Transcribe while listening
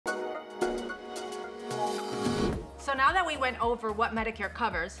So now that we went over what Medicare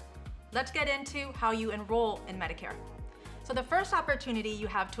covers, let's get into how you enroll in Medicare. So the first opportunity you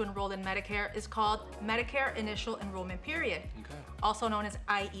have to enroll in Medicare is called Medicare Initial Enrollment Period, also known as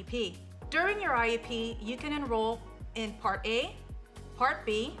IEP. During your IEP, you can enroll in Part A, Part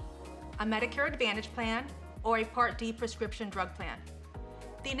B, a Medicare Advantage plan, or a Part D prescription drug plan.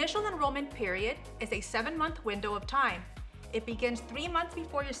 The initial enrollment period is a 7-month window of time. It begins 3 months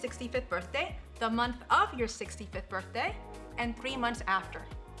before your 65th birthday, the month of your 65th birthday, and 3 months after.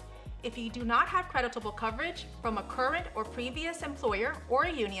 If you do not have creditable coverage from a current or previous employer or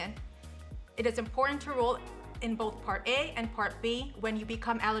a union, it is important to enroll in both Part A and Part B when you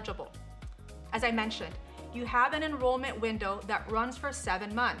become eligible. As I mentioned, you have an enrollment window that runs for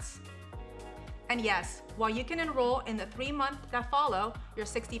 7 months. And yes, while you can enroll in the 3 months that follow your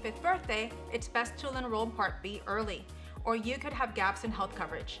 65th birthday, it's best to enroll in Part B early, or you could have gaps in health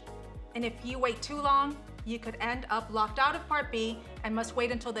coverage. And if you wait too long, you could end up locked out of Part B and must wait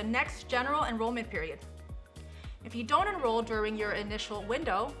until the next general enrollment period. If you don't enroll during your initial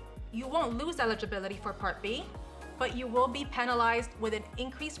window, you won't lose eligibility for Part B, but you will be penalized with an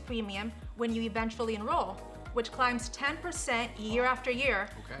increased premium when you eventually enroll, which climbs 10% year after year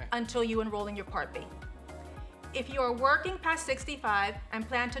until you enroll in your Part B. If you are working past 65 and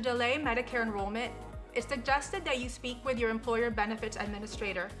plan to delay Medicare enrollment, it's suggested that you speak with your employer benefits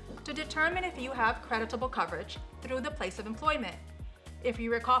administrator to determine if you have creditable coverage through the place of employment. If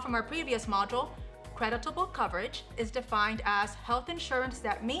you recall from our previous module, creditable coverage is defined as health insurance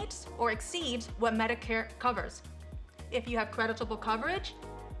that meets or exceeds what Medicare covers. If you have creditable coverage,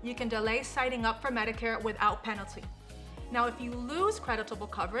 you can delay signing up for Medicare without penalty. Now, if you lose creditable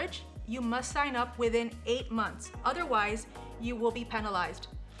coverage, you must sign up within 8 months. Otherwise, you will be penalized.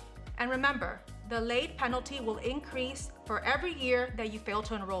 And remember, the late penalty will increase for every year that you fail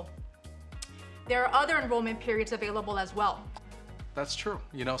to enroll. There are other enrollment periods available as well. That's true.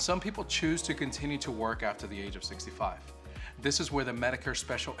 You know, some people choose to continue to work after the age of 65. This is where the Medicare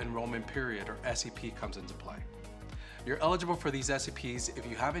Special Enrollment Period, or SEP, comes into play. You're eligible for these SEPs if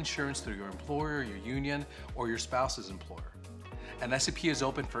you have insurance through your employer, your union, or your spouse's employer. An SEP is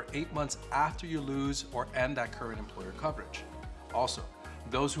open for 8 months after you lose or end that current employer coverage. Also,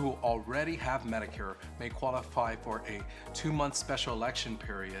 those who already have Medicare may qualify for a 2-month special election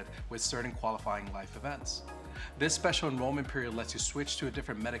period with certain qualifying life events. This special enrollment period lets you switch to a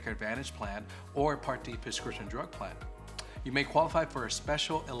different Medicare Advantage plan or a Part D prescription drug plan. You may qualify for a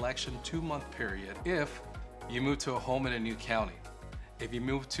special election 2-month period if you move to a home in a new county, if you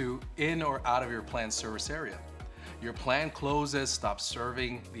move to in or out of your plan's service area, your plan closes, stops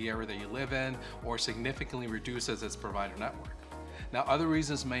serving the area that you live in, or significantly reduces its provider network. Now, other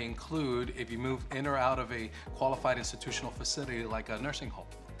reasons may include if you move in or out of a qualified institutional facility like a nursing home.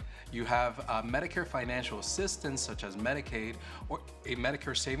 You have Medicare financial assistance such as Medicaid or a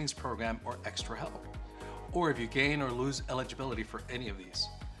Medicare savings program or extra help, or if you gain or lose eligibility for any of these.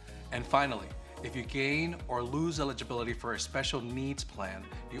 And finally, if you gain or lose eligibility for a special needs plan,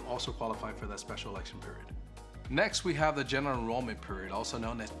 you also qualify for that special election period. Next, we have the General Enrollment Period, also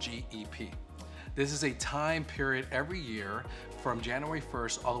known as GEP. This is a time period every year from January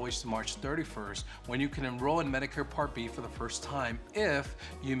 1st all the way to March 31st when you can enroll in Medicare Part B for the first time if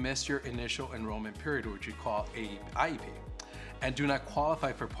you missed your initial enrollment period, which we call IEP, and do not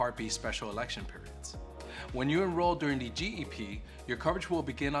qualify for Part B special election periods. When you enroll during the GEP, your coverage will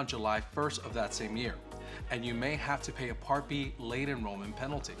begin on July 1st of that same year, and you may have to pay a Part B late enrollment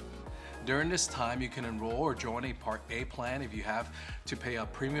penalty. During this time, you can enroll or join a Part A plan if you have to pay a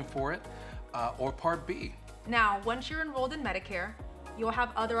premium for it, or Part B. Now, once you're enrolled in Medicare, you'll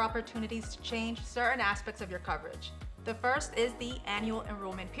have other opportunities to change certain aspects of your coverage. The first is the annual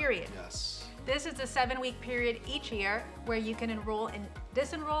enrollment period. Yes. This is a 7-week period each year where you can enroll in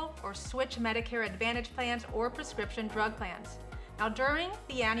disenroll or switch Medicare Advantage plans or prescription drug plans. Now, during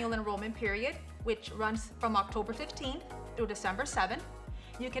the annual enrollment period, which runs from October 15th through December 7th,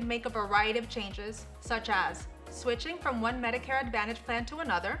 you can make a variety of changes, such as switching from one Medicare Advantage plan to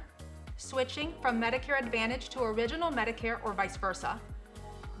another, switching from Medicare Advantage to original Medicare or vice versa,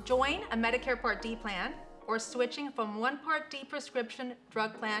 join a Medicare Part D plan, or switching from one Part D prescription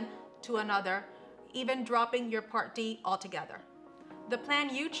drug plan to another, even dropping your Part D altogether. The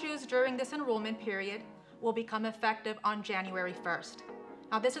plan you choose during this enrollment period will become effective on January 1st.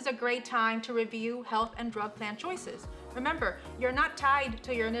 Now, this is a great time to review health and drug plan choices. Remember, you're not tied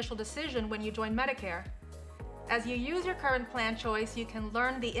to your initial decision when you join Medicare. As you use your current plan choice, you can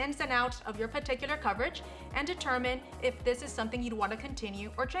learn the ins and outs of your particular coverage and determine if this is something you'd want to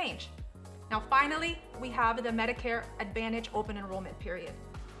continue or change. Now, finally, we have the Medicare Advantage Open Enrollment Period.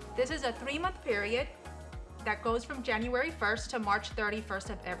 This is a 3-month period that goes from January 1st to March 31st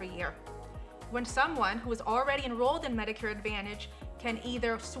of every year, when someone who is already enrolled in Medicare Advantage can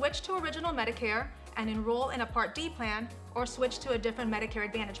either switch to Original Medicare and enroll in a Part D plan or switch to a different Medicare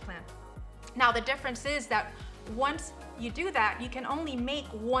Advantage plan. Now, the difference is that once you do that, you can only make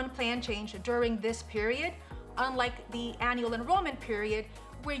one plan change during this period, unlike the annual enrollment period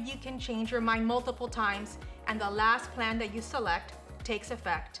where you can change your mind multiple times and the last plan that you select takes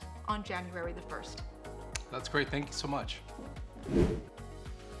effect on January the 1st. That's great. Thank you so much.